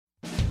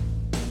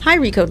Hi,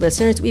 Recode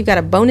listeners. We've got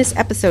a bonus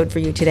episode for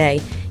you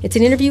today. It's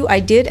an interview I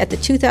did at the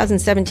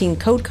 2017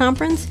 Code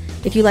Conference.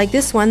 If you like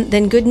this one,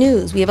 then good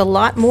news. We have a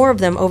lot more of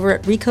them over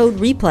at Recode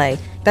Replay.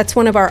 That's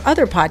one of our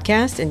other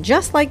podcasts, and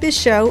just like this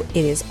show, it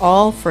is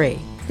all free.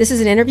 This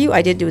is an interview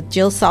I did with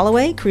Jill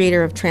Soloway,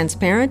 creator of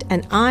Transparent,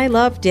 and I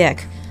Love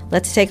Dick.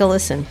 Let's take a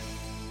listen.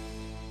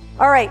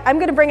 All right, I'm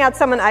going to bring out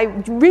someone I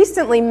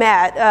recently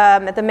met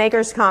at the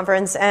Makers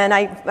Conference, and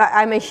I've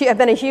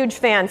been a huge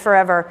fan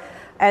forever.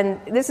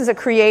 And this is a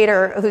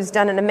creator who's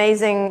done an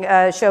amazing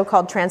show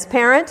called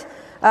Transparent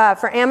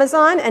for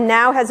Amazon, and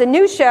now has a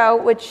new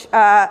show which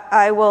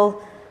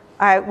we'll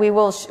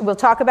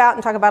talk about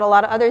and talk about a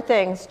lot of other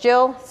things.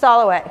 Jill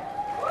Soloway.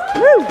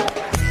 Woo!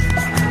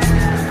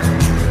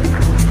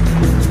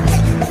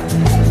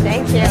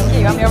 Thank you.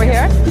 You want me over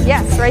here?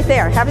 Yes, right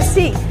there. Have a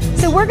seat.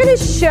 So we're going to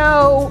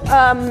show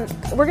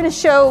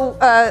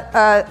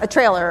a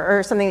trailer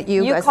or something that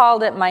you guys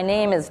called it My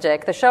Name is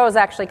Dick. The show is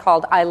actually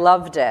called I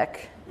Love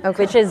Dick,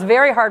 okay, which is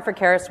very hard for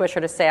Kara Swisher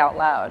to say out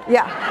loud.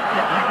 Yeah.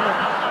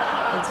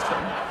 That's true.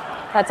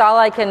 That's all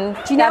I can.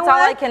 Do you know that's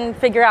all I can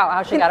figure out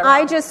how she got it wrong.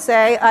 I just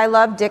say I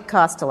love Dick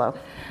Costello.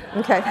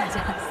 Okay.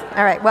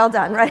 All right. Well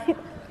done. Right.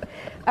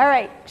 All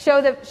right.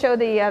 Show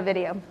the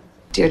video.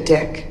 Dear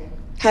Dick,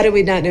 how did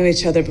we not know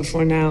each other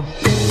before now?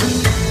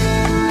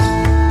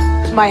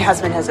 My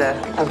husband has a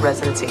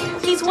residency.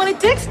 He's one of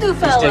Dick's new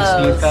fellows. Dick's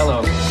new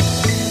fellow.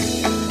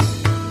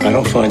 I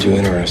don't find you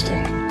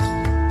interesting.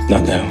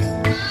 Not now.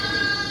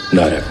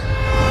 Not ever.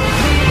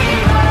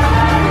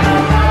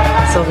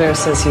 Silver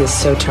says he is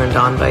so turned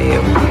on by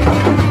you.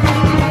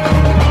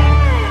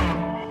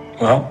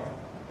 Well,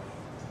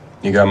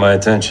 you got my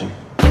attention.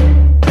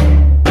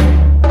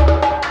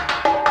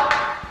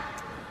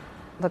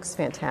 Looks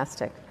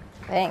fantastic.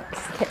 Thanks.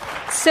 Okay.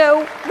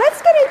 So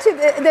let's get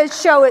into the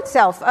show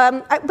itself. But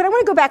I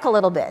want to go back a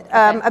little bit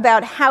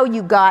about how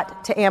you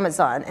got to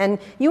Amazon. And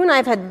you and I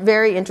have had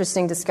very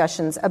interesting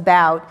discussions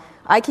about,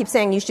 I keep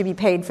saying you should be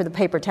paid for the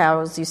paper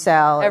towels you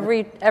sell.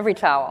 Every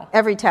towel.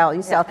 Every towel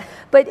you sell.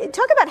 But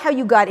talk about how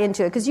you got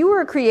into it, because you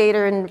were a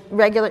creator in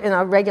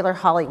a regular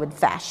Hollywood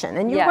fashion.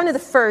 And you're one of the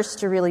first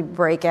to really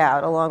break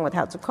out, along with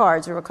House of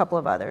Cards or a couple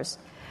of others.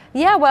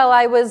 Yeah, well,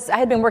 I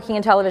had been working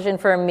in television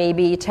for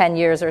maybe 10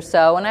 years or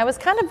so, and I was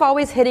kind of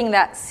always hitting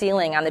that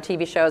ceiling on the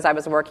TV shows I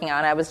was working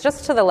on. I was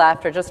just to the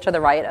left or just to the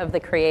right of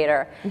the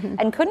creator,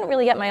 and couldn't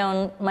really get my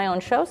own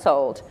show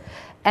sold.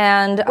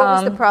 And what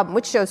was the problem?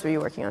 Which shows were you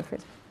working on?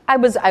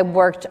 I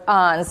worked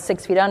on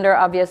 6 Feet Under,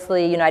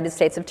 obviously, United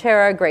States of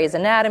Terror, Grey's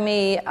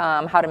Anatomy,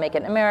 How to Make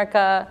It in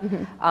America.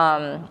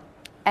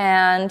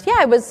 And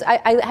yeah,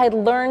 I had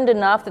learned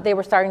enough that they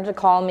were starting to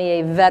call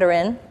me a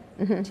veteran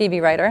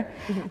TV writer,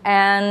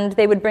 and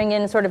they would bring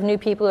in sort of new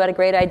people who had a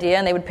great idea,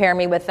 and they would pair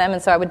me with them,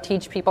 and so I would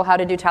teach people how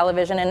to do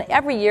television, and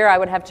every year I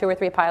would have 2 or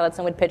 3 pilots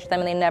and would pitch them,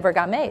 and they never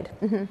got made.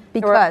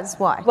 Because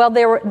why? Well,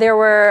 there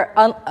were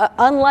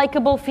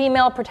unlikable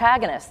female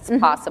protagonists,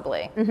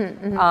 possibly.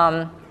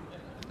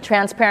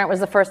 Transparent was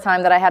the first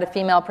time that I had a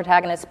female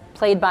protagonist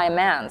played by a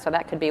man, so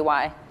that could be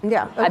why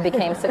I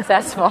became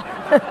successful.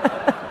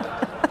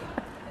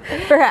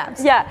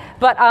 Perhaps. Yeah,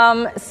 but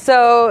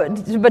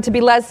to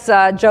be less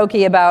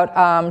jokey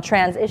about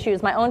trans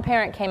issues, my own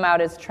parent came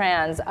out as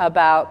trans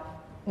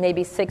about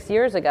maybe 6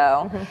 years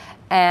ago,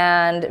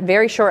 and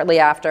very shortly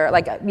after,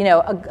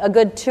 a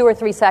good 2 or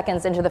 3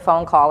 seconds into the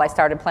phone call, I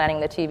started planning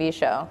the TV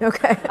show.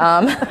 Okay.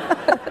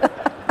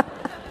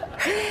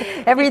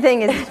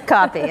 Everything is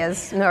copy,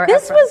 as Nora.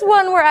 This was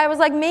one where I was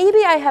like,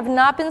 maybe I have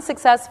not been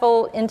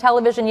successful in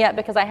television yet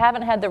because I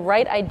haven't had the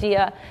right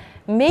idea.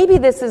 Maybe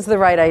this is the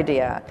right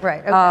idea.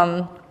 Right.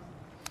 Okay.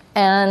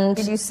 And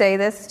did you say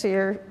this to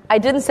your? I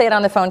didn't say it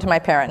on the phone to my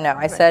parent. No,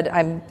 I said,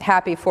 "I'm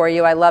happy for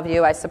you. I love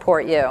you. I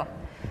support you."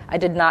 I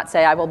did not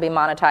say I will be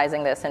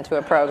monetizing this into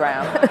a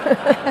program.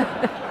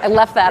 I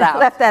left that out.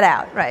 Left that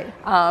out. Right.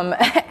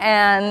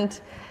 And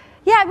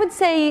yeah, I would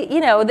say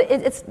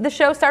the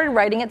show started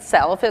writing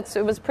itself. It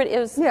was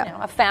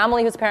a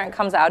family whose parent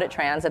comes out at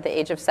trans at the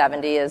age of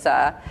 70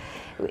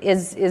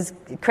 is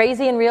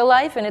crazy in real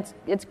life, and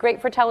it's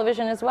great for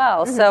television as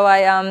well. So I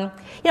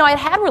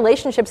had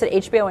relationships at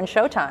HBO and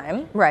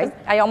Showtime. Right.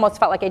 I almost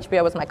felt like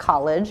HBO was my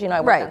college.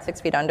 I worked on 6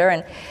 Feet Under,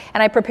 and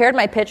I prepared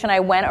my pitch, and I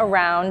went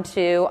around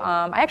to.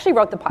 I actually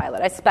wrote the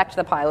pilot. I spec'd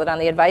the pilot on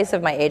the advice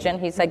of my agent.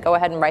 He said, "Go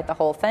ahead and write the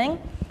whole thing.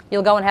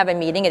 You'll go and have a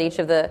meeting at each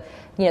of the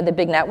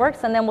big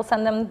networks, and then we'll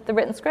send them the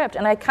written script."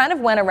 And I kind of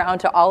went around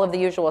to all of the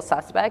usual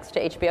suspects, to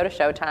HBO, to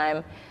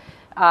Showtime.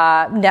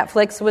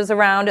 Netflix was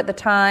around at the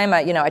time.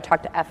 I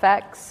talked to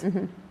FX.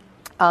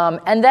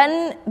 And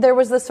then there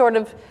was this sort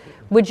of,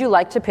 would you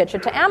like to pitch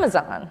it to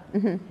Amazon?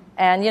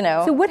 And,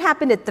 So what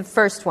happened at the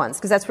first ones?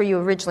 Because that's where you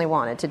originally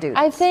wanted to do this.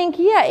 I think,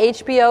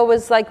 HBO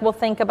was like, we'll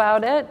think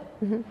about it.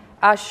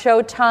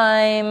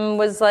 Showtime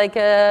was like,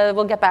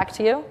 we'll get back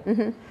to you.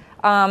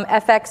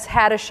 FX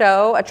had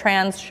a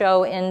trans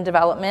show in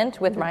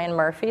development with Ryan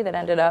Murphy that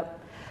ended up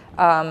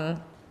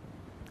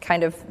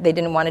they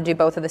didn't want to do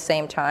both at the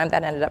same time.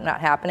 That ended up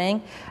not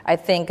happening. I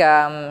think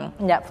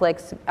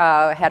Netflix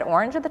had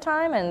Orange at the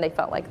time, and they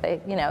felt like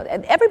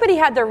everybody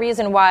had their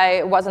reason why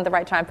it wasn't the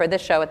right time for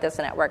this show at this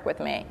network with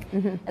me.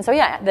 Mm-hmm. And so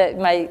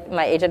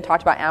my agent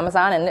talked about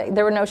Amazon, and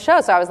there were no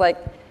shows, so I was like,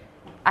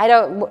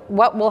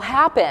 what will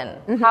happen?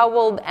 Mm-hmm. How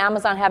will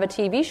Amazon have a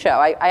TV show?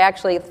 I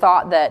actually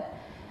thought that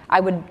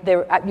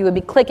you would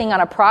be clicking on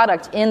a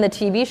product in the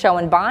TV show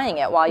and buying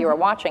it while you were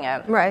watching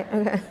it. Right,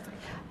 okay.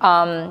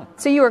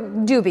 So you were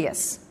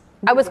dubious.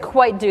 I was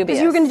quite dubious.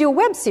 Because you were going to do a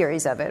web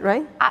series of it,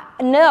 right?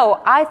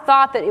 No, I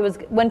thought that it was,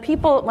 when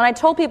I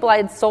told people I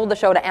had sold the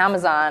show to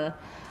Amazon,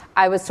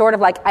 I was sort of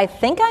like, I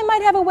think I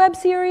might have a web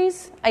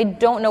series. I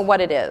don't know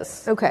what it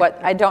is. Okay.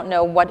 I don't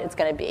know what it's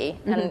going to be.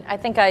 Mm-hmm. And I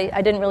think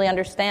I didn't really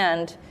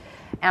understand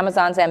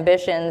Amazon's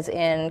ambitions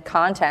in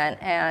content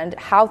and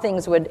how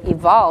things would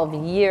evolve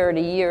year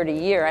to year to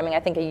year. I mean, I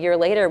think a year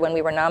later when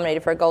we were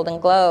nominated for a Golden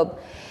Globe,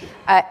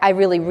 I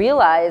really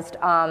realized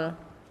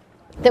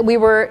that we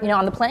were,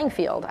 on the playing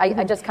field.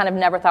 I just kind of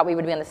never thought we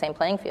would be on the same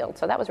playing field.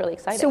 So that was really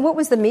exciting. So what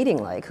was the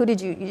meeting like? Who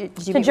did you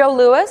to Joe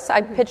Lewis.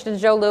 I pitched it to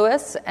Joe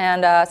Lewis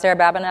and Sarah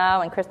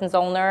Babineau and Kristen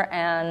Zollner.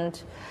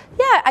 And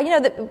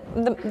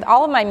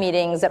all of my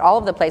meetings at all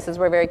of the places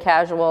were very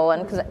casual.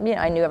 And because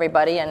I knew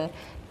everybody. And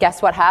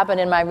guess what happened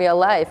in my real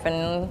life?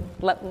 And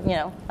let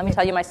me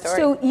tell you my story.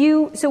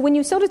 So when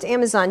you sold it to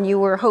Amazon, you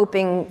were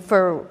hoping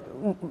for,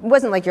 it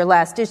wasn't like your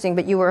last ditch thing,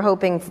 but you were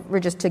hoping for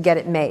just to get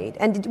it made.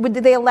 And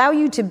did they allow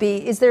you to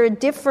be, is there a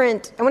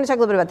different, I want to talk a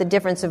little bit about the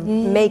difference of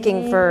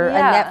making for a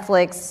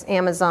Netflix,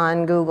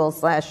 Amazon, Google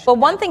 / Well,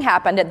 one thing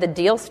happened at the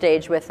deal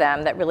stage with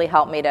them that really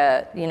helped me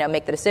to,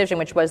 make the decision,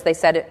 which was they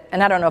said,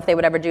 and I don't know if they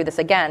would ever do this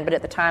again, but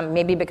at the time,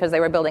 maybe because they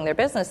were building their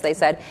business, they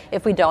said,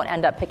 if we don't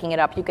end up picking it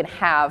up, you can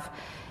have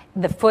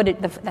the footage,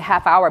 the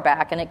half hour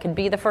back, and it could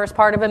be the first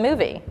part of a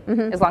movie,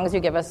 as long as you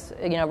give us,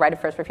 right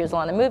of first refusal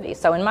on the movie.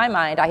 So in my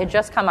mind, I had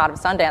just come out of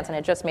Sundance and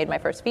had just made my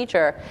first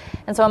feature,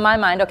 and so in my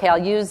mind, okay, I'll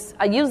use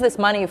this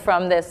money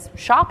from this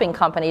shopping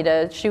company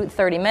to shoot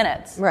 30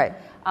 minutes, right?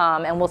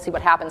 And we'll see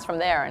what happens from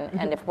there.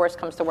 And if worse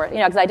comes to worse,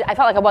 because I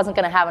felt like I wasn't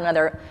going to have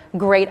another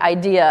great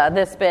idea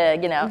this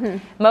big.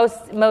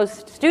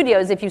 Most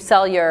studios, if you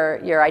sell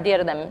your idea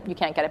to them, you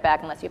can't get it back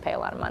unless you pay a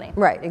lot of money.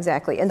 Right,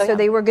 exactly. And so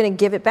they were going to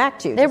give it back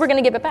to you. They were going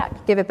to give it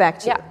back. Give it back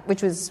to you.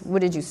 Which was,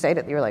 what did you say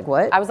to them? You were like,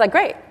 what? I was like,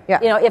 great.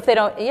 Yeah. If they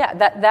don't,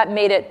 that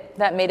made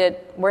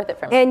it worth it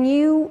for me. And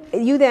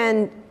you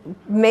then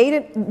made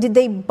it. Did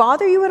they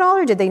bother you at all,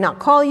 or did they not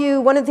call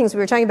you? One of the things we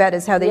were talking about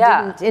is how they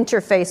didn't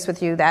interface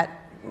with you that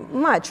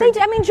much. Joe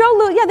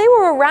Lewis, they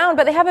were around,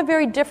 but they have a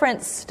very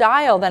different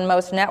style than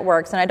most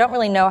networks, and I don't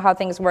really know how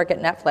things work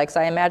at Netflix.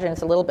 I imagine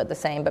it's a little bit the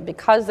same, but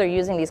because they're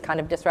using these kind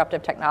of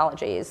disruptive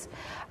technologies,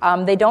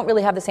 they don't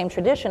really have the same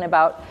tradition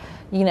about,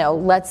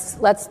 let's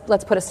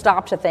put a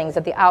stop to things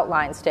at the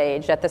outline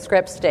stage, at the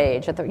script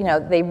stage.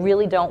 They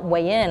really don't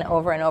weigh in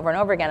over and over and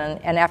over again.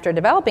 And after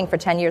developing for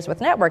 10 years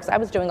with networks, I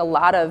was doing a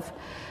lot of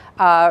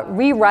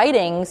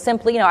rewriting.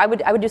 Simply, I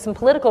would do some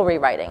political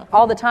rewriting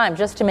all the time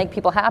just to make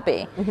people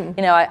happy.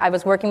 Mm-hmm. I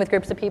was working with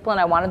groups of people and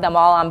I wanted them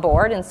all on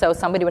board, and so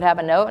somebody would have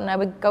a note and I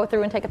would go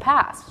through and take a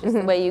pass, just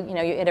the way you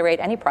iterate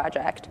any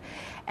project.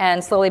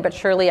 And slowly but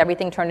surely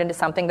everything turned into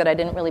something that I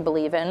didn't really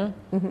believe in.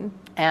 Mm-hmm.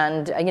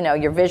 And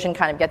your vision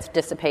kind of gets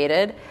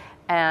dissipated.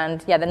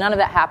 And none of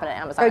that happened at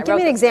Amazon. Right, give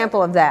me an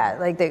example of that,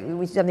 like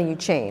something you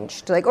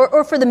changed,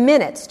 or for the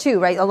minutes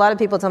too, right? A lot of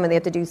people tell me they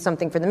have to do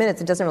something for the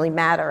minutes. It doesn't really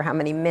matter how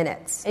many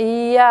minutes.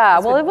 Yeah,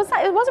 well, it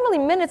wasn't really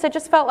minutes. It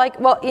just felt like,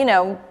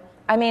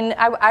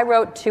 I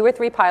wrote 2 or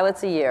 3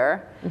 pilots a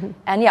year, mm-hmm.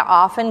 and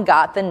often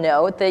got the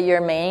note that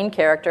your main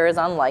character is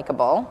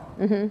unlikable.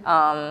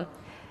 Mm-hmm.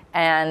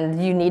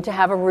 And you need to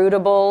have a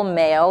rootable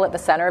male at the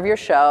center of your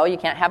show. You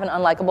can't have an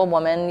unlikable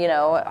woman,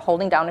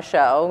 holding down a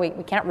show. We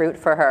can't root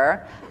for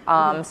her.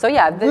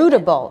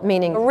 Rootable,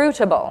 meaning?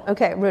 Rootable.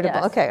 Okay, rootable.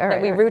 Yes, okay, all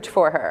right. That we root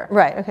for her.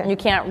 Right, okay. You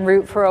can't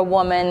root for a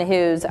woman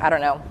who's,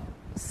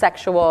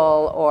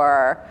 sexual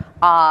or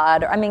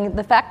odd.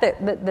 The fact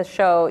that the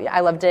show I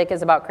Love Dick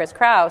is about Chris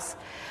Kraus,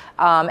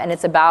 and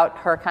it's about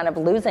her kind of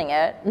losing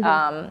it,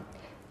 mm-hmm.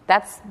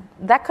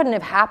 That couldn't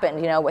have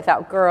happened,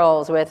 without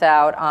Girls,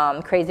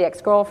 without Crazy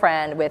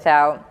Ex-Girlfriend,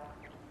 without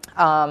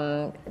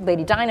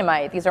Lady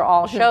Dynamite. These are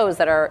all shows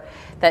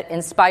that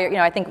inspire,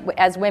 I think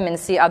as women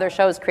see other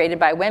shows created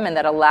by women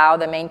that allow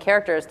the main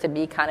characters to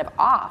be kind of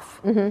off.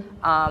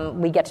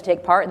 Mm-hmm. We get to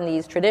take part in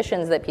these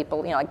traditions that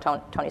people, like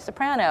Tony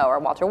Soprano or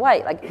Walter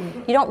White,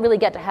 you don't really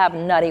get to have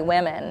nutty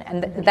women,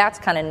 and that's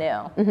kind of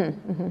new.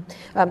 Mm-hmm,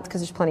 mm-hmm.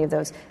 Because there's plenty of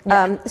those.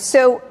 Yeah.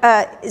 So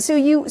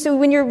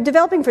when you're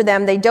developing for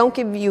them, they don't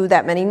give you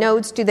that many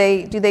notes. Have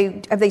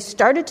they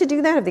started to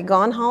do that? Have they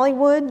gone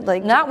Hollywood?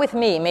 Not with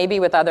me, maybe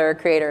with other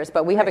creators,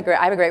 but I have a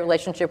great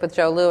relationship with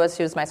Joe Lewis,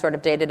 who's my sort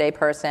of day-to-day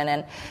person.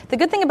 And the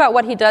good thing about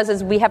what he does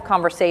is we have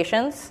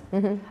conversations,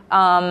 mm-hmm.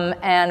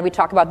 And we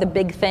talk about the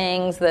big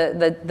things,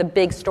 the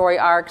big story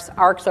arcs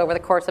over the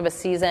course of a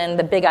season,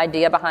 the big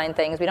idea behind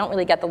things. We don't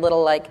really get the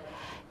little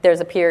there's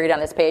a period on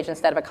this page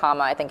instead of a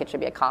comma, I think it should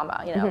be a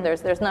comma. You know,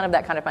 there's none of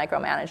that kind of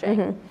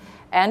micromanaging.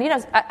 And, you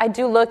know, I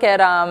do look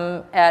at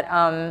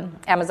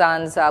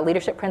Amazon's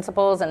leadership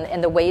principles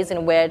and the ways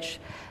in which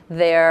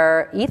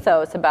their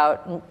ethos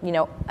about, you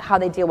know, how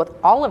they deal with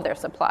all of their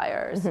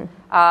suppliers.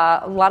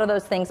 A lot of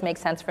those things make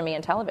sense for me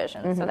in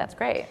television, so that's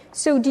great.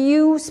 So do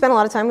you spend a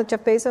lot of time with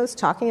Jeff Bezos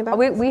talking about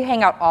this? We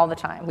hang out all the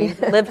time. We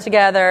live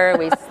together,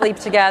 we sleep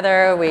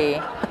together, we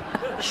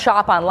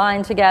shop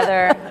online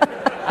together.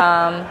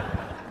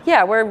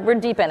 Yeah, we're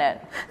deep in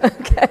it.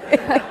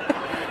 Okay.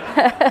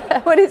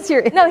 What is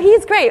your... No,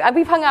 he's great.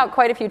 We've hung out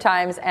quite a few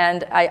times,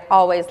 and I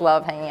always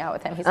love hanging out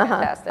with him. He's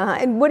fantastic.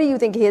 And what do you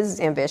think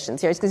his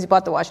ambitions here? Because he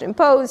bought the Washington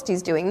Post,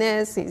 he's doing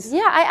this,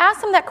 Yeah, I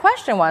asked him that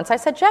question once. I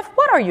said, Jeff,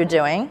 what are you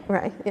doing?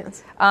 Right,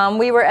 yes.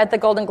 We were at the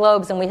Golden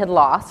Globes, and we had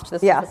lost.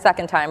 This was the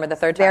second time or the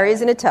third time. There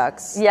he's in a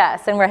tux.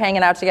 Yes, and we're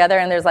hanging out together,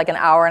 and there's like an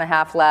hour and a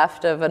half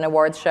left of an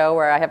awards show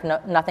where I have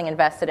nothing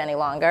invested any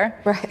longer.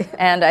 Right.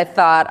 And I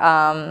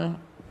thought...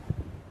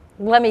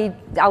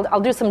 I'll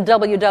do some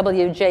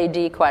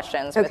WWJD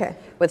questions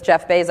with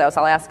Jeff Bezos.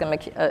 I'll ask him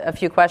a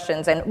few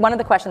questions. And one of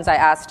the questions I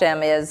asked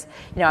him is,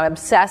 you know, I'm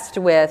obsessed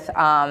with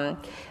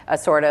a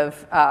sort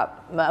of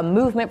a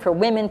movement for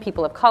women,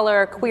 people of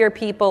color, queer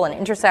people, an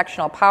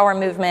intersectional power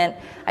movement.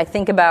 I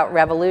think about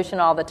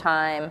revolution all the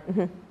time.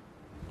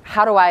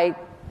 How do I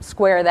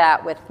square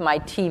that with my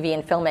TV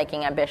and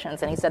filmmaking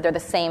ambitions? And he said they're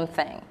the same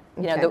thing.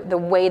 You know, the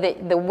way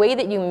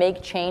that you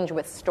make change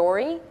with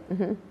story.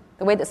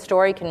 The way that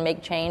story can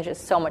make change is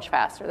so much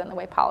faster than the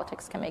way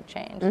politics can make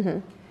change.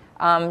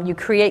 You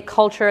create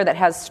culture that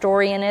has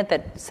story in it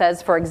that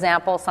says, for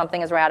example,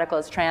 something as radical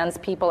as trans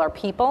people are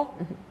people,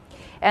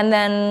 and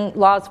then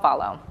laws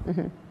follow.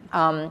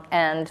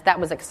 And that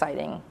was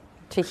exciting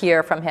to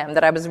hear from him,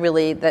 that I was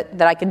really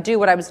that I could do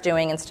what I was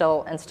doing and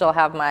still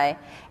have my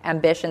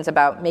ambitions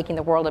about making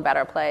the world a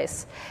better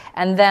place.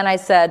 And then I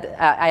said,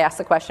 I asked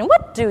the question,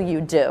 what do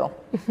you do?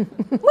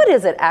 What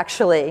is it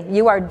actually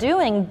you are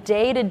doing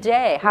day to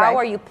day? How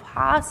are you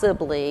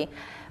possibly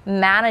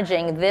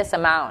managing this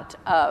amount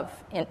of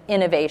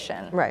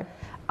innovation? Right.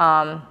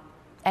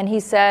 And he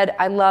said,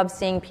 I love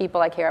seeing people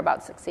I care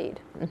about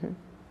succeed.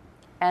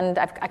 And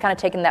I kind of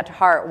taken that to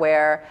heart,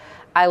 where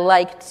I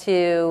like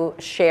to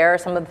share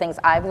some of the things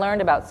I've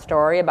learned about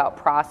story, about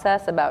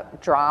process,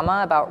 about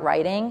drama, about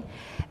writing,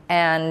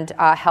 and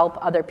help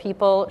other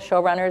people,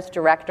 showrunners,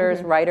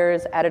 directors,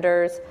 writers,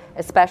 editors,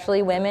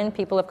 especially women,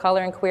 people of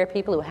color, and queer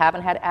people who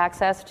haven't had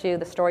access to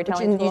the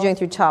storytelling tools. You're doing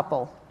through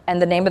Topple.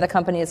 And the name of the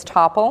company is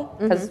Topple,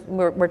 because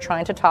we're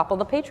trying to topple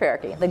the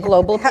patriarchy, the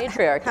global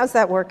patriarchy. How's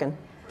that working?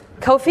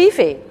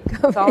 Kofifi.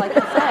 That's all I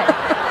can say.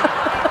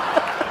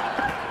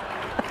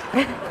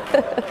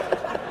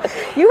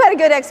 You had a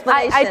good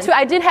explanation.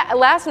 I did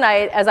last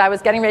night, as I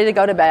was getting ready to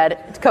go to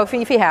bed,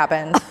 Kofifi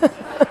happened.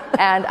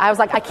 And I was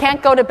like, I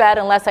can't go to bed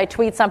unless I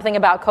tweet something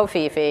about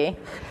Kofifi.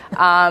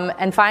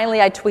 And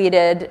finally I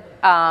tweeted,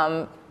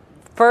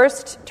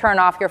 first turn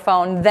off your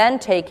phone, then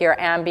take your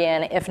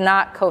Ambien, if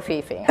not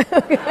Kofifi.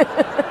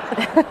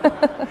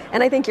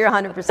 And I think you're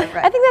 100%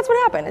 right. I think that's what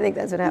happened. I think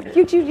that's what happened.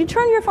 You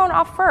turn your phone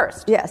off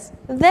first. Yes.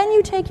 Then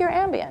you take your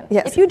Ambien.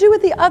 Yes. If you do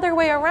it the other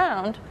way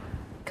around,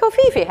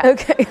 Kofifi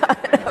happens.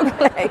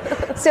 Okay.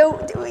 So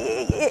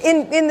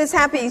in this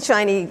happy,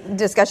 shiny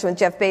discussion with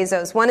Jeff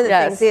Bezos, one of the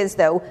things is,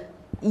 though,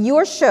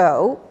 your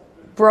show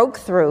broke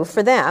through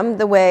for them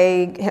the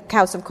way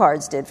House of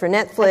Cards did for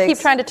Netflix. I keep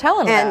trying to tell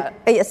him that.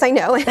 Yes, I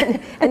know.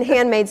 And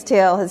Handmaid's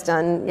Tale has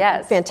done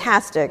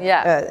fantastic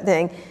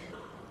thing.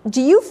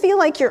 Do you feel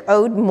like you're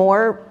owed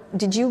more?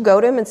 Did you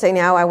go to him and say,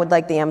 now I would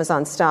like the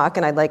Amazon stock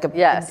and I'd like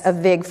a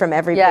VIG from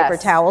every paper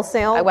towel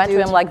sale? I went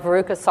to him like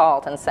Veruca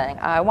Salt and saying,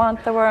 I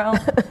want the world.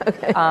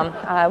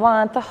 I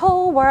want the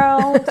whole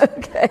world.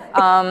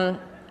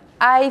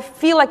 I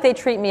feel like they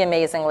treat me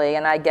amazingly,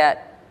 and I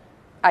get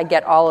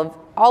all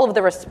of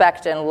the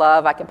respect and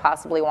love I could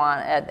possibly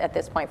want at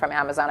this point from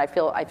Amazon. I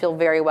feel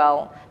very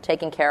well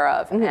taken care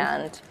of,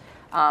 and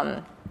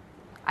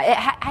I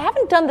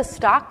haven't done the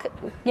stock,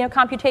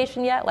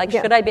 computation yet. Like,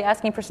 should I be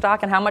asking for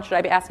stock, and how much should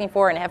I be asking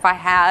for? And if I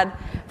had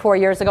 4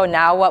 years ago,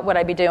 now what would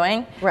I be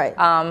doing? Right.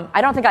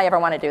 I don't think I ever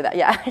want to do that.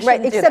 Yeah.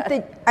 Right. Except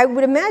that I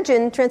would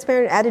imagine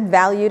Transparent added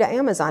value to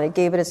Amazon. It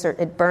gave it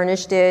it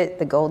burnished it,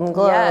 the Golden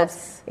Globes.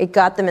 Yes. It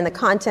got them in the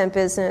content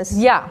business.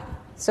 Yeah.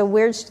 So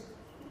where's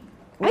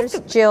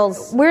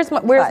Jill's?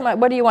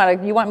 What do you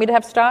want? You want me to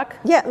have stock?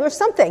 Yeah, or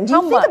something. Do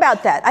you think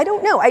about that? I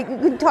don't know. I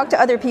could talk to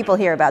other people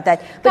here about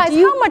that. But guys,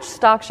 how much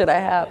stock should I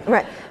have?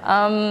 Right.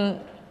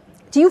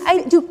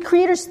 Do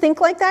creators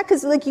think like that?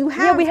 Because you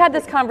have. Yeah, we had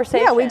this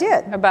conversation. Yeah, we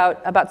did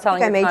about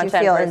selling. I made content you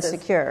feel versus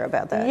insecure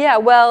about that. Yeah,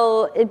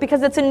 well,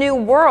 because it's a new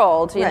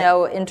world,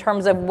 in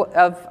terms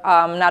of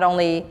not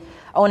only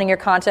owning your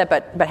content,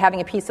 but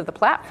having a piece of the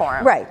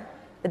platform. Right.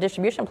 The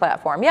distribution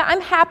platform. Yeah, I'm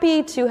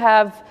happy to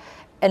have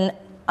an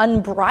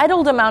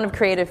unbridled amount of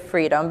creative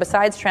freedom.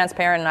 Besides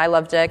Transparent and I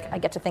Love Dick, I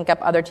get to think up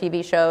other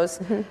TV shows.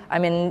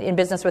 I'm in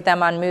business with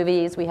them on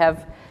movies. We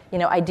have,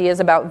 ideas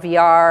about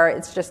VR.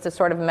 It's just a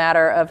sort of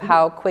matter of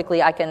how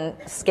quickly I can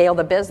scale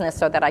the business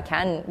so that I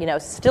can,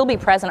 still be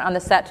present on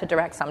the set to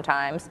direct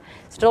sometimes,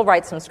 still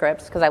write some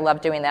scripts because I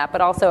love doing that,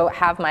 but also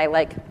have my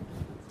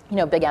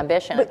big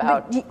ambition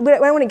about. But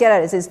what I want to get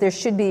at is there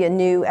should be a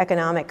new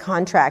economic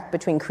contract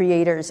between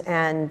creators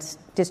and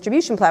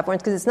distribution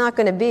platforms, because it's not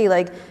going to be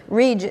like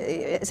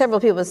several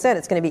people have said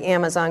it's going to be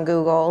Amazon,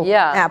 Google,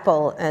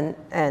 Apple, and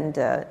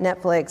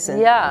Netflix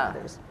and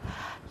others.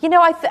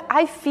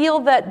 I feel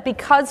that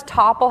because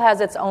Topple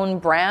has its own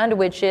brand,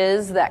 which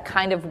is that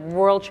kind of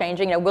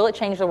world-changing, will it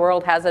change the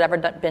world? Has it ever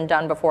been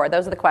done before?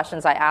 Those are the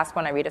questions I ask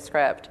when I read a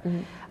script.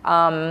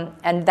 Mm-hmm.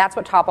 And that's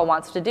what Topple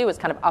wants to do, is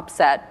kind of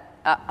upset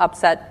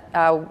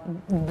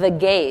the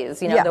gaze,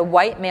 the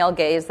white male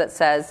gaze that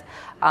says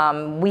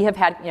we have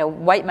had,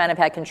 white men have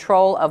had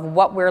control of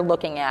what we're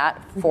looking at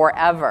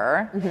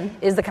forever,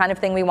 is the kind of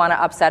thing we want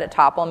to upset at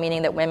Topple,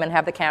 meaning that women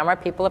have the camera,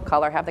 people of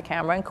color have the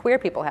camera, and queer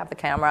people have the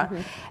camera.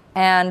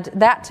 And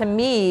that, to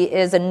me,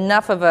 is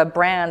enough of a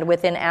brand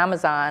within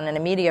Amazon and a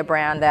media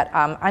brand that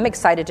I'm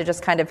excited to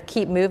just kind of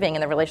keep moving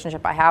in the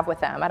relationship I have with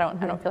them. I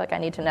don't feel like I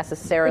need to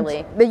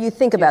necessarily. But you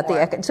think about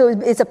so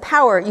it's a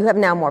power. You have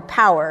now more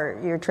power.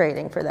 You're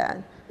trading for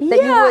that you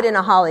would in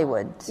a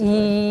Hollywood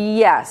situation.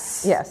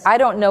 Yes. I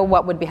don't know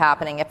what would be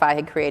happening if I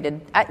had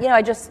created.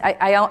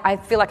 I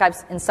feel like I've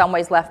in some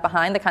ways left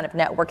behind the kind of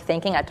network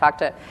thinking. I talked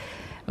to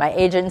my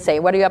agent and say,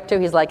 "What are you up to?"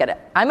 He's like,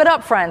 "I'm at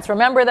Upfronts.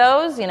 Remember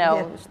those?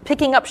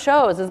 Picking up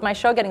shows. Is my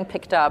show getting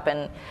picked up?"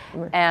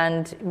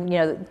 And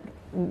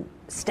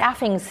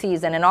staffing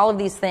season and all of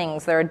these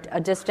things, they're a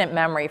distant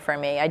memory for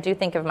me. I do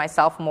think of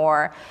myself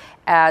more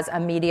as a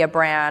media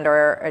brand,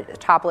 or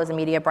Topple as a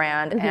media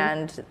brand,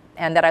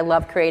 and that I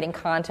love creating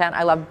content.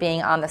 I love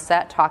being on the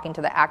set, talking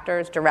to the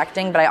actors,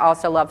 directing, but I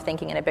also love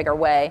thinking in a bigger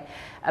way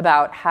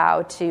about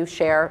how to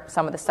share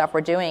some of the stuff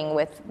we're doing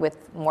with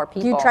more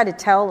people. Do you try to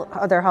tell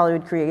other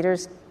Hollywood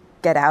creators,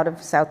 get out of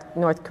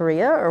North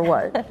Korea, or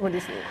what? What do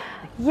you think?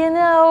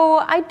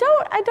 I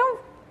don't.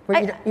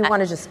 You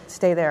want to just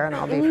stay there and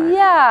I'll be fine?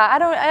 Yeah,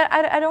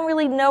 I don't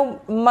really know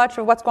much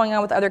of what's going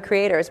on with other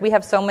creators. We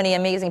have so many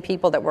amazing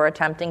people that we're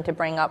attempting to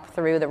bring up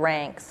through the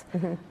ranks.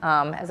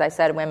 As I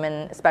said,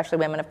 women, especially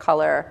women of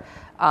color,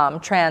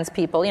 trans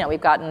people. We've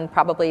gotten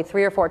probably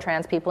 3 or 4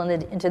 trans people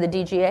into the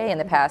DGA in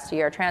the past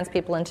year. Trans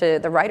people into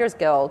the Writers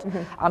Guild.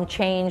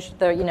 Changed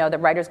the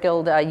Writers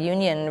Guild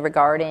union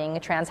regarding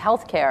trans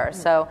health care.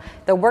 So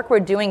the work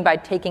we're doing by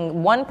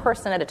taking one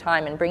person at a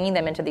time and bringing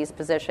them into these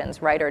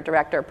positions, writer,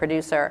 director,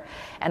 producer,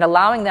 and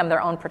allowing them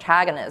their own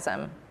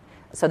protagonism,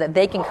 so that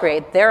they can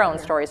create their own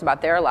stories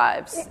about their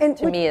lives,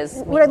 to me is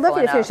meaningful. What I'd love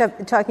you to finish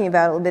up talking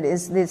about a little bit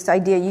is this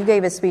idea. You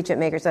gave a speech at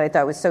Makers that I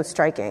thought was so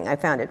striking. I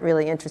found it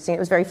really interesting. It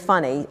was very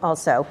funny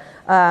also.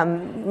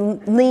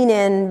 Lean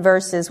in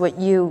versus what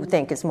you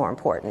think is more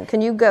important. Can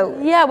you go?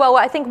 Yeah, well,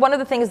 I think one of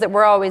the things that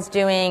we're always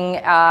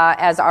doing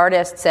as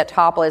artists at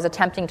Topple is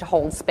attempting to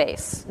hold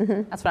space.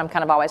 That's what I'm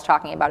kind of always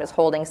talking about, is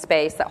holding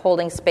space. That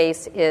holding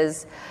space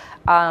is,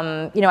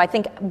 I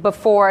think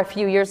a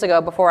few years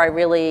ago, before I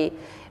really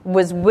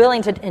was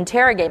willing to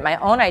interrogate my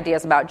own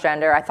ideas about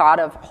gender, I thought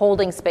of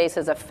holding space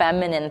as a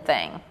feminine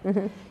thing.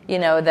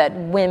 That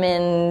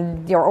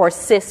women or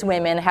cis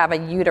women have a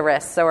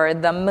uterus or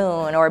the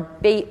moon or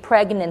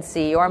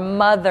pregnancy or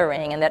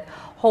mothering, and that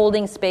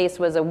holding space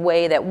was a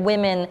way that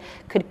women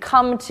could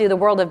come to the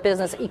world of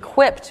business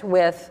equipped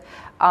with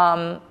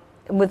some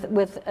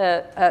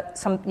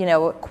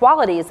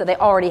qualities that they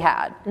already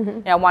had.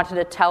 I wanted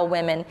to tell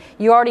women,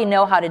 you already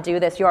know how to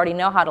do this, you already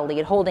know how to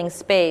lead. Holding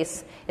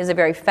space is a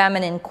very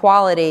feminine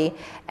quality,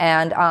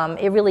 and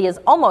it really is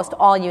almost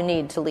all you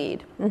need to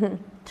lead.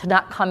 To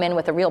not come in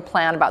with a real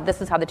plan about this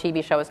is how the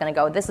TV show is going to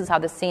go, this is how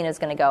the scene is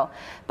going to go,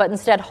 but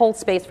instead hold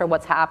space for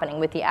what's happening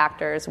with the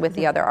actors, with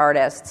the other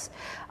artists.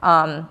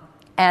 And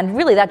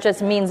really that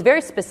just means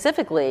very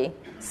specifically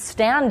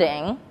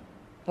standing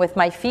with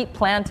my feet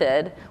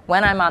planted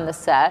when I'm on the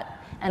set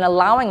and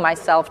allowing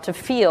myself to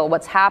feel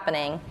what's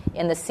happening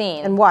in the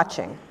scene. And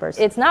watching first.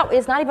 It's not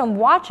even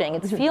watching,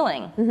 it's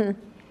feeling.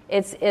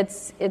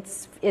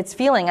 It's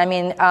feeling. I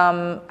mean,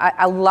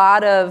 a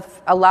lot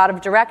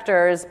of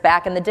directors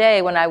back in the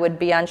day, when I would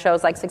be on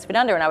shows like 6 Feet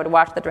Under and I would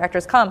watch the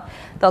directors come,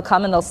 they'll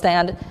come and they'll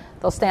stand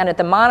at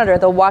the monitor,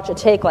 they'll watch a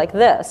take like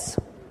this.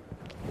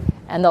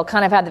 And they'll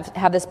kind of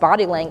have this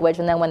body language,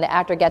 and then when the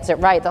actor gets it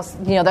right,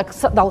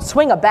 they'll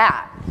swing a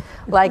bat,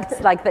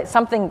 like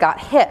something got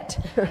hit.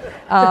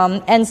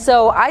 And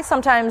so I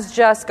sometimes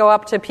just go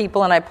up to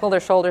people and I pull their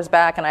shoulders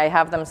back and I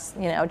have them,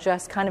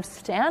 just kind of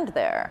stand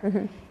there,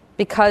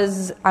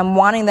 because I'm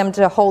wanting them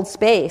to hold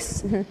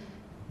space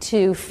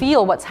to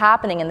feel what's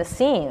happening in the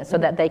scene, so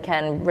that they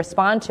can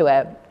respond to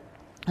it.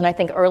 And I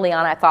think early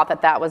on I thought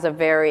that was a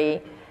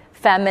very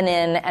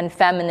feminine and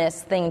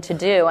feminist thing to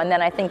do. And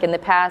then I think in the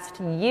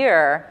past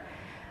year,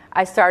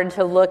 I started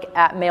to look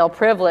at male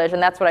privilege,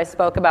 and that's what I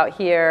spoke about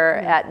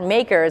here at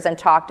Makers, and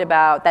talked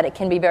about that it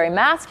can be very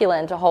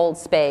masculine to hold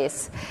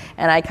space.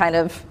 And I kind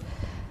of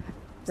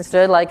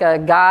stood like a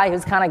guy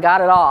who's kind of got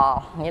it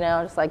all,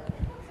 just like...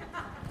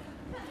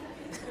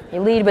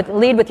 You lead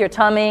with your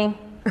tummy.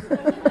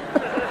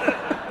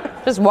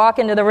 Just walk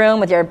into the room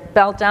with your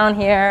belt down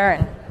here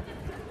and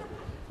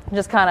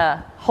just kind of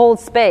hold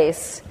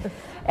space.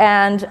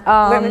 And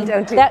women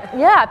don't do that.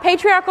 Yeah,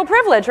 patriarchal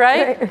privilege,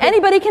 right?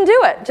 Anybody can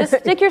do it. Just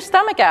stick your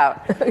stomach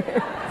out.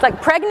 It's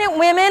like pregnant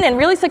women and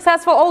really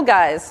successful old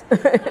guys.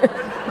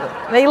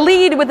 They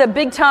lead with a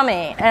big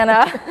tummy, and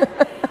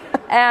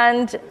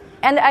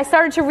I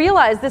started to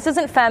realize this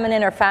isn't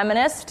feminine or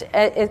feminist.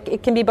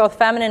 It can be both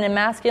feminine and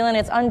masculine.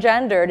 It's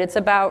ungendered. It's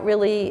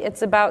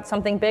about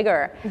something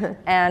bigger.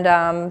 And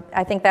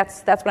I think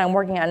that's what I'm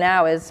working on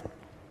now, is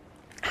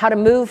how to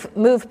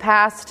move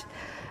past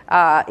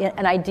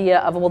an idea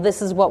of, well,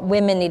 this is what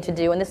women need to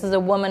do, and this is a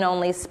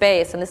woman-only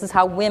space, and this is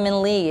how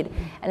women lead,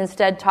 and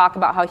instead talk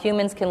about how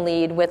humans can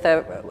lead with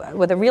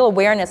a real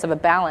awareness of a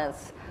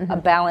balance, a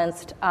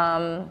balanced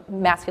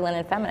masculine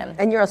and feminine.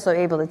 And you're also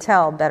able to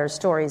tell better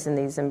stories in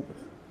these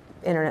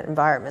internet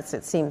environments,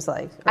 it seems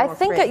like. I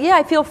think,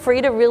 I feel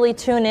free to really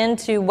tune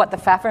into what the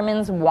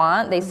Pfeffermans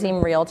want. They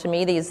seem real to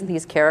me,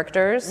 these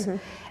characters.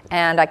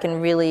 And I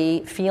can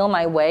really feel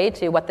my way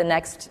to what the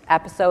next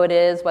episode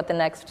is, what the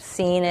next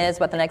scene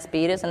is, what the next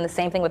beat is, and the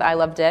same thing with I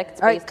Love Dick.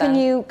 All right, can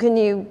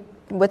you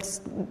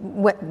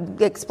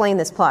explain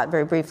this plot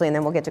very briefly, and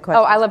then we'll get to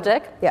questions. Oh, I Love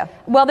Dick? Yeah.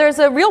 Well, there's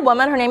a real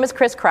woman. Her name is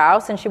Chris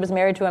Kraus, and she was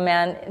married to a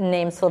man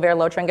named Sylvain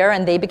Lotringer,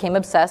 and they became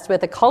obsessed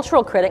with a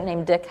cultural critic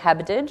named Dick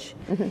Hebdage.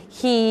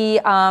 He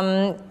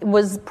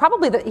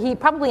he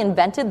probably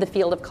invented the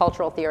field of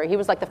cultural theory. He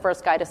was like the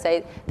first guy to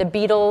say the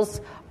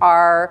Beatles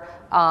are.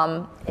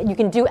 You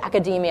can do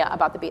academia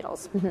about the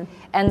Beatles.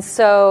 And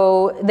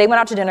so they went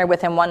out to dinner with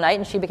him one night,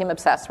 and she became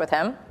obsessed with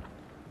him.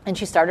 And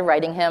she started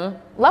writing him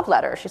love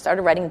letters. She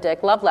started writing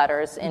Dick love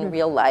letters in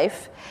real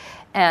life.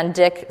 And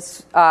Dick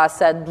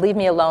said, "Leave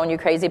me alone, you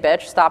crazy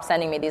bitch. Stop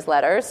sending me these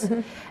letters."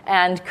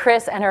 And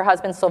Chris and her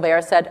husband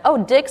Sylvain said, "Oh,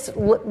 Dick's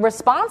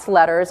response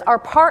letters are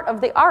part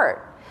of the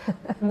art.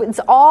 It's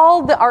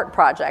all the art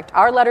project.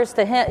 Our letters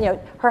to him."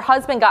 Her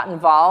husband got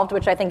involved,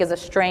 which I think is a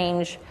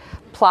strange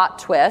plot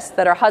twist,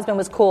 that her husband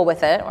was cool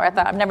with it. Or I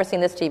thought, I've never seen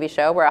this TV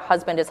show where a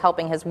husband is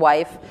helping his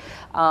wife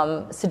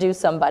seduce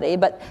somebody.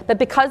 But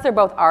because they're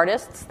both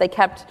artists, they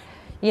kept,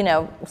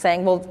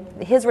 saying, well,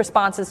 his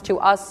responses to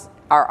us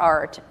are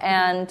art.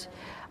 And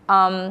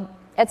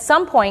at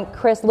some point,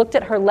 Chris looked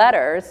at her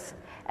letters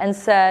and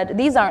said,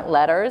 "These aren't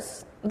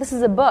letters. This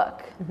is a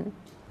book.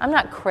 I'm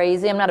not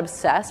crazy. I'm not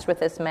obsessed with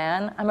this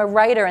man. I'm a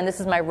writer, and this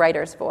is my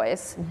writer's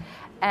voice."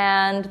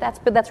 And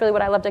that's really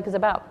what I Love Dick is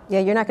about.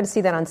 Yeah, you're not going to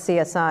see that on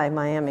CSI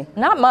Miami.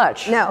 Not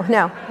much. No.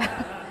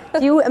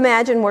 Do you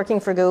imagine working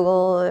for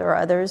Google or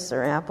others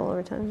or Apple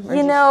over time?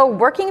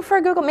 Working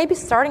for Google, maybe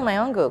starting my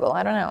own Google.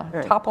 I don't know.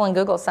 Right. Topple and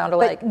Google sound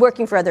alike. But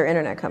working for other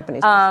internet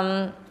companies.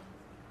 I'm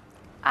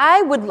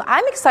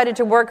excited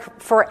to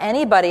work for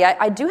anybody.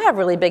 I do have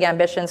really big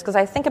ambitions because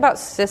I think about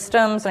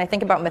systems, and I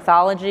think about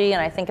mythology,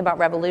 and I think about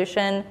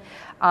revolution.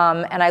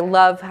 And I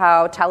love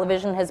how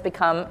television has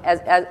become,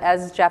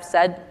 as Jeff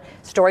said,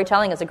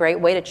 storytelling is a great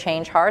way to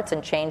change hearts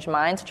and change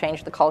minds,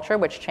 change the culture,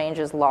 which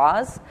changes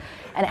laws.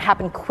 And it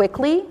happened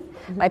quickly.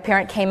 My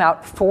parent came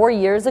out 4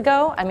 years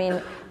ago.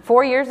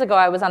 4 years ago,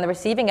 I was on the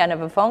receiving end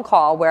of a phone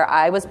call where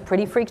I was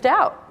pretty freaked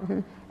out.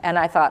 And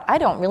I thought, I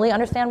don't really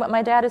understand what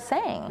my dad is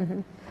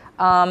saying.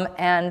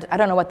 And I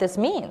don't know what this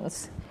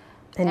means.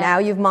 And now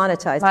you've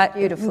monetized it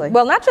beautifully.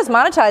 Well, not just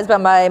monetized, but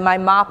my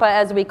Mappa,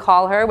 as we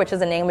call her, which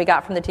is a name we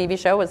got from the TV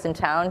show, was in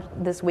town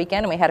this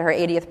weekend, and we had her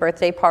 80th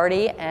birthday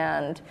party,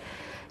 and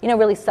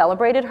really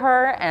celebrated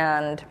her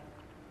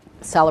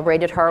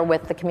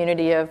with the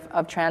community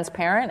of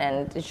Transparent.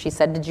 And she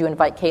said, "Did you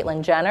invite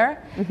Caitlyn Jenner?"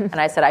 And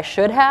I said, "I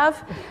should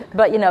have."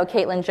 But,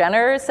 Caitlyn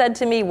Jenner said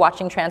to me,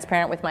 watching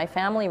Transparent with my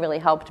family really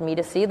helped me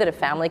to see that a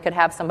family could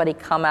have somebody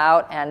come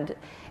out and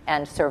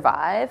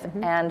survive.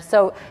 And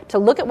so to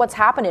look at what's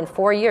happened in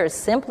 4 years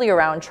simply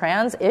around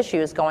trans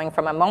issues, going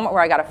from a moment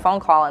where I got a phone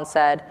call and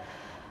said,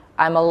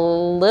 "I'm a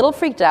little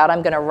freaked out.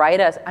 I'm going to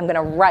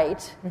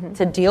write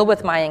to deal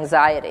with my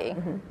anxiety,"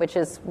 which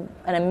is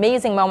an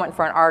amazing moment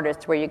for an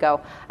artist, where you go,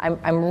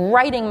 I'm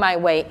writing my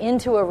way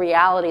into a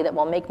reality that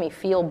will make me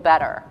feel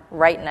better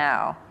right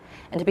now.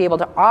 And to be able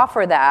to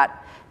offer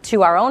that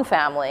to our own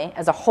family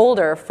as a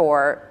holder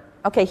for,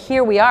 okay,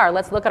 here we are.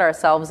 Let's look at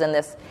ourselves in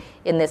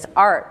this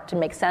art to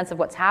make sense of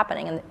what's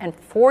happening. And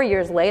 4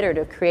 years later, to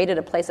have created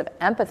a place of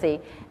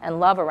empathy and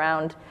love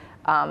around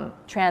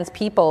trans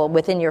people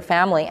within your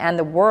family and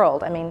the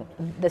world.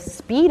 The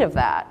speed of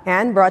that.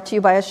 And brought to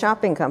you by a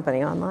shopping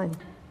company online.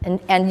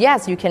 And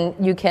yes, you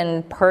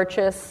can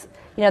purchase.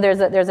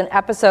 There's an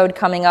episode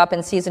coming up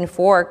in season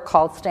 4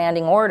 called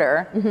Standing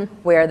Order,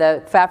 where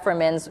the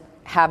Pfeffermans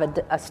have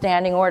a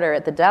standing order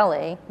at the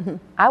deli.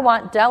 I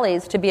want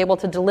delis to be able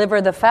to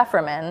deliver the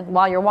Pfefferman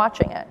while you're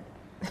watching it.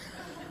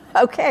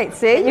 Okay,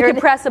 see? You could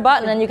press a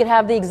button and you could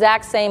have the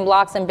exact same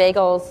lox and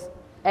bagels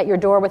at your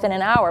door within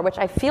an hour, which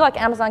I feel like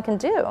Amazon can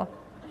do,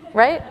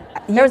 right?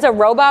 There's a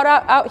robot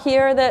out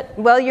here that.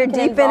 Well, you're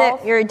deep in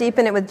it. You're deep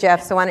in it with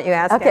Jeff. So why don't you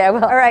ask? Okay, I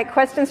will. All right,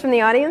 questions from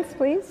the audience,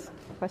 please.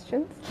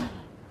 Questions.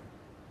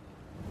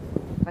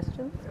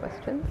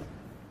 questions?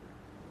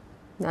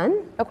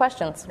 None? No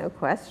questions. No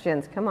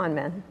questions. Come on,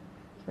 men.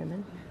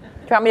 Women. Do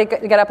you want me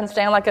to get up and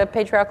stand like a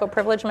patriarchal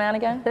privileged man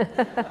again?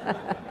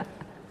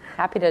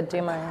 Happy to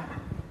do my...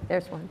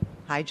 There's one.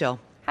 Hi, Jill.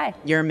 Hi.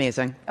 You're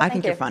amazing. Oh, I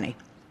think you. you're funny.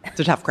 It's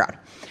a tough crowd.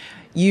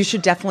 You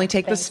should definitely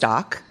take the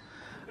stock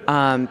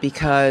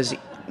because,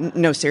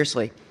 no,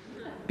 seriously,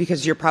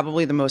 because you're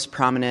probably the most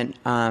prominent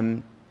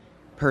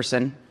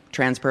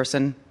trans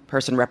person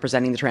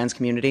representing the trans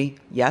community.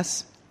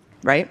 Yes?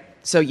 Right?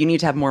 So you need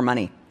to have more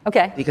money.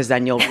 Okay. Because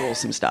then you'll rule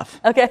some stuff.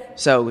 Okay.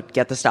 So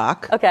get the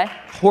stock. Okay.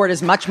 Hoard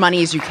as much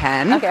money as you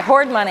can. Okay,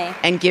 hoard money.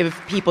 And give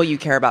people you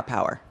care about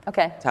power.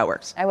 Okay. That's how it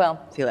works. I will.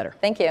 See you later.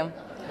 Thank you.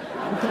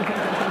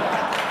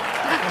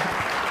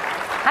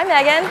 Hi,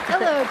 Megan.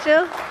 Hello,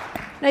 Jill.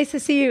 Nice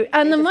to see you.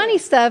 On the money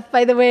stuff,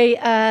 by the way,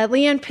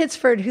 Leanne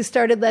Pittsford, who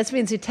started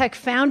Lesbians Who Tech,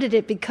 founded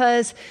it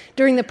because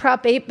during the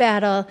Prop 8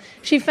 battle,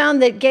 she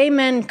found that gay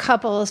men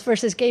couples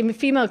versus gay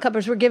female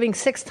couples were giving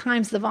 6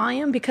 times the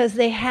volume because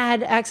they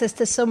had access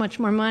to so much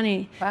more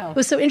money. Wow. It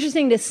was so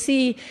interesting to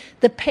see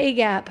the pay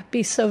gap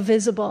be so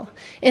visible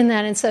in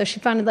that. And so she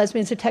founded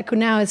Lesbians Who Tech, who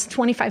now is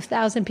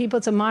 25,000 people.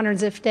 It's a modern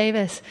Ziff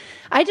Davis.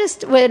 I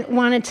just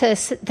wanted to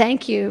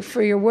thank you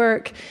for your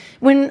work.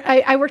 When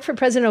I worked for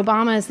President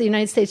Obama as the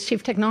United States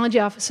Chief Technology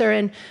Officer,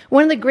 and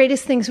one of the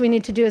greatest things we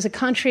need to do as a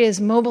country is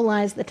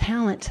mobilize the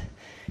talent,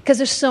 because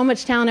there's so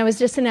much talent. I was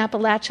just in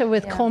Appalachia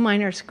with coal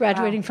miners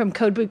graduating from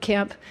Code Boot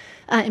Camp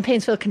in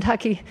Painesville,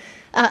 Kentucky.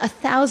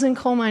 1,000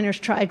 coal miners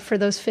tried for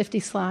those 50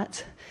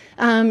 slots.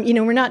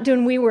 We're not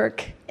doing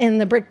WeWork in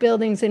the brick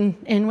buildings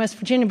in West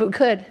Virginia, but we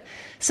could.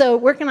 So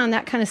working on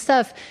that kind of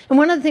stuff. And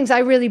one of the things I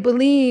really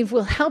believe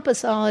will help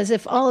us all is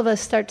if all of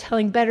us start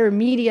telling better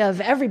media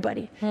of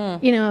everybody.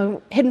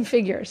 Hidden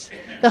Figures,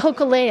 the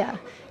Hokulea.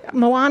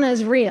 Moana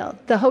is real.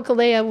 The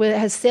Hokulea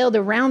has sailed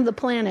around the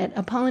planet,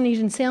 a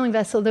Polynesian sailing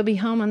vessel. They'll be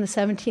home on the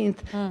 17th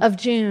of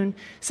June.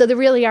 So there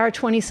really are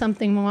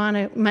 20-something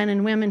Moana men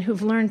and women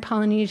who've learned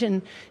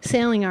Polynesian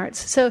sailing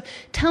arts. So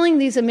telling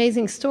these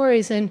amazing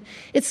stories, and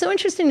it's so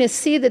interesting to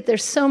see that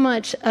there's so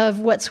much of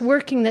what's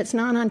working that's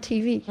not on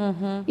TV.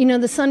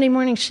 The Sunday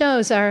morning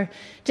shows are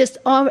just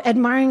all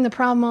admiring the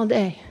problem all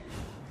day.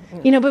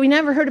 But we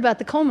never heard about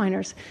the coal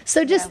miners.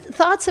 So just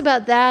thoughts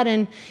about that.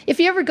 And if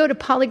you ever go to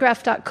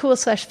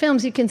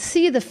polygraph.cool/films, you can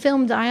see the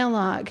film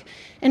dialogue.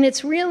 And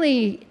it's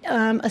really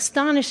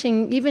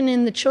astonishing, even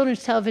in the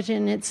children's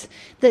television. It's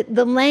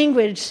the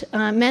language,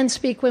 men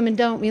speak, women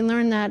don't. We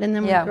learn that, and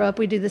then when we grow up,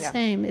 we do the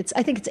same.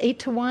 I think it's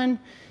 8-to-1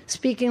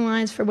 speaking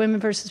lines for women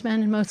versus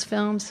men in most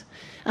films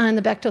in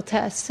the Bechdel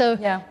test. So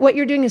what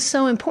you're doing is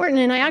so important.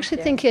 And I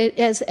actually think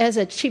as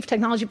a chief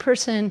technology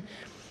person,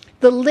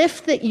 the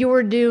lift that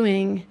you're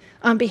doing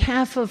on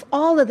behalf of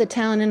all of the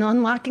talent and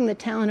unlocking the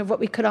talent of what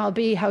we could all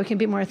be, how we can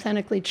be more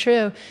authentically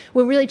true,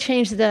 will really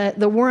change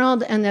the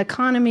world and the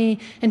economy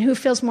and who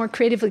feels more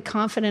creatively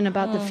confident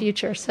about the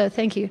future. So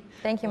thank you.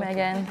 Thank you,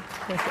 Megan.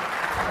 Thank you.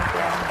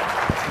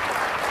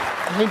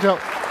 Hey, Jill.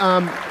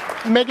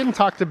 Megan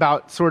talked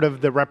about sort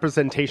of the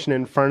representation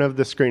in front of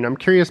the screen. I'm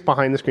curious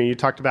behind the screen. You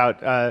talked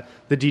about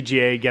the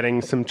DGA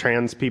getting some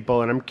trans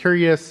people, and I'm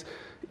curious,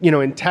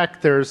 in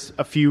tech, there's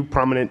a few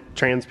prominent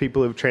trans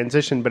people who've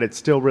transitioned, but it's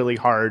still really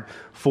hard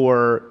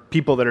for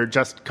people that are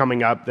just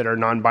coming up that are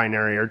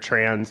non-binary or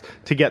trans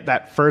to get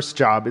that first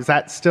job. Is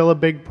that still a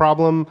big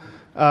problem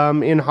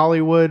in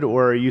Hollywood,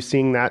 or are you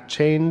seeing that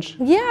change?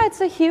 Yeah,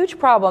 it's a huge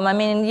problem. I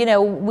mean,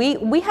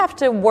 we have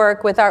to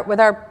work with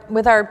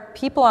our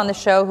people on the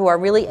show who are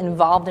really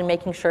involved in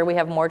making sure we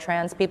have more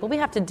trans people. We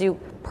have to do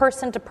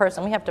person to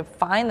person. We have to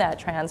find that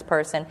trans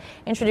person,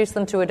 introduce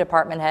them to a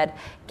department head,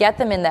 get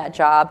them in that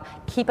job,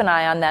 keep an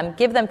eye on them,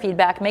 give them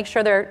feedback, make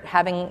sure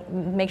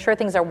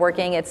things are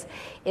working. It's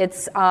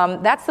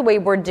that's the way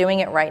we're doing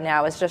it right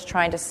now, is just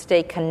trying to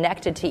stay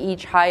connected to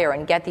each hire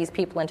and get these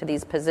people into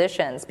these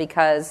positions,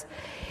 because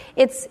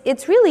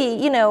it's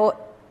really,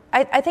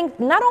 I think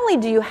not only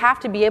do you have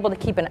to be able to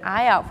keep an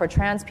eye out for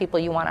trans people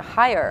you want to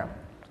hire,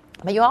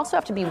 but you also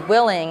have to be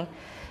willing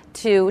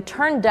to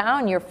turn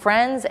down your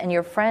friends and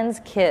your friends'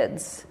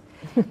 kids.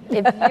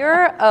 If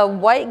you're a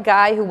white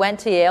guy who went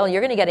to Yale, you're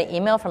going to get an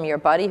email from your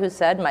buddy who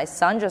said, "My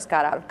son just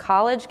got out of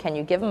college. Can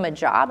you give him a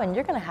job?" And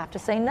you're going to have to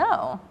say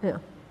no. Yeah.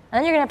 And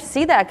then you're going to have to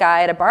see that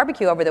guy at a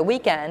barbecue over the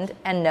weekend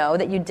and know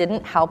that you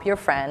didn't help your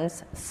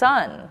friend's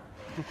son.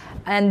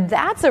 And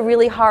that's a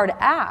really hard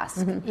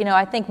ask.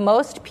 I think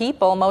most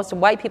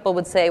white people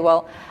would say,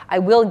 well, I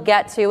will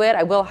get to it.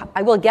 I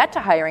will get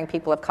to hiring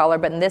people of color,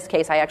 but in this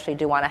case, I actually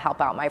do want to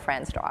help out my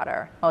friend's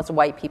daughter. Most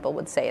white people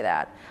would say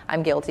that.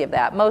 I'm guilty of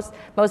that. Most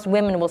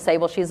women will say,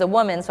 well, she's a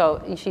woman,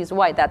 so she's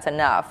white, that's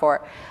enough.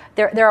 Or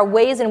there are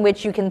ways in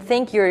which you can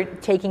think you're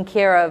taking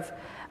care of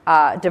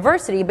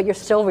diversity, but you're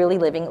still really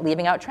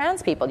leaving out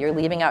trans people. You're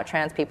leaving out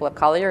trans people of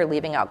color. You're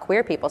leaving out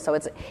queer people. So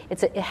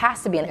it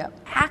has to be an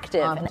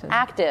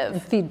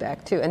active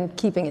feedback too, and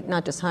keeping it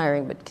not just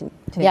hiring,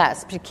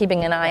 but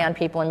keeping an eye on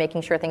people and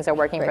making sure things are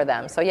working for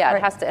them. So it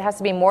has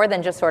to be more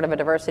than just sort of a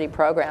diversity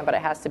program, but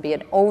it has to be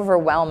an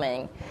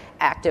overwhelming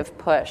active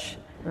push.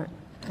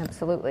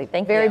 Absolutely.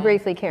 Thank Very you.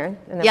 briefly, Karen.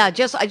 Yeah, I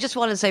just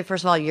want to say,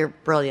 first of all, you're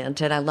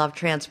brilliant, and I love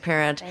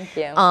Transparent. Thank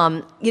you.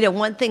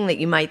 One thing that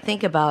you might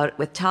think about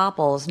with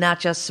Topple is not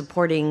just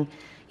supporting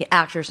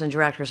actors and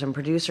directors and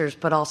producers,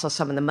 but also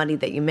some of the money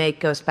that you make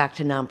goes back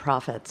to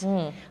nonprofits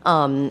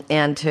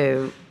and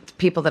to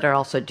people that are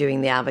also doing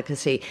the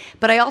advocacy.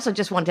 But I also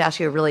just wanted to ask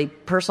you a really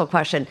personal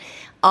question.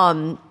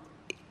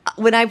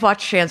 When I've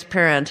watched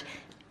Transparent,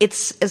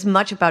 it's as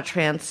much about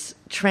trans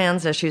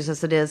issues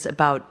as it is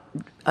about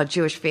a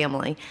Jewish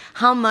family.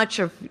 How much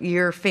of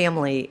your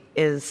family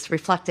is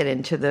reflected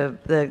into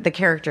the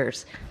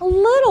characters? A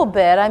little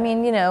bit. I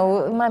mean,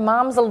 my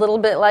mom's a little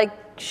bit like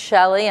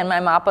Shelley, and my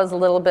Mapa's a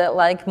little bit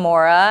like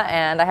Maura,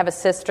 and I have a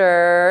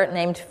sister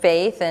named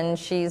Faith, and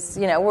she's,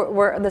 they're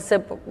a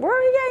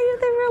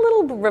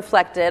little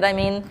reflected. I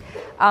mean,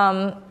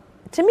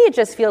 to me, it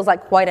just feels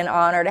like quite an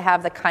honor to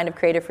have the kind of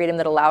creative freedom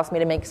that allows me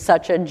to make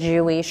such a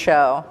Jewy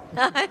show.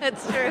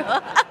 It's true.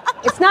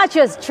 It's not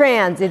just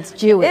trans, it's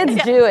Jewish.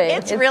 It's Jewish.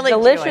 It's really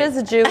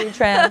delicious Jewy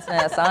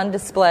transness on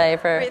display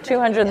for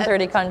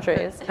 230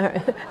 countries.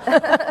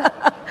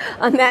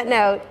 On that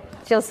note,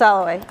 Jill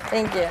Soloway.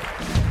 Thank you.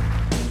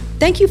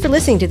 Thank you for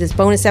listening to this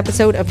bonus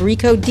episode of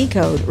Recode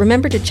Decode.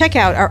 Remember to check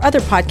out our other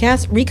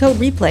podcast, Recode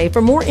Replay,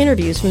 for more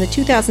interviews from the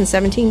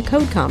 2017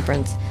 Code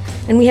Conference.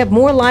 And we have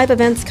more live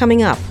events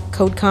coming up.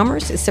 Code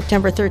Commerce is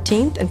September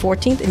 13th and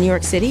 14th in New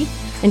York City,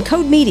 and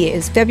Code Media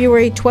is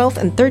February 12th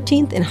and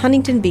 13th in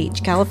Huntington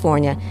Beach,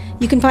 California.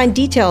 You can find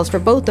details for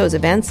both those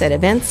events at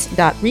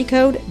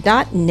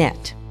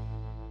events.recode.net.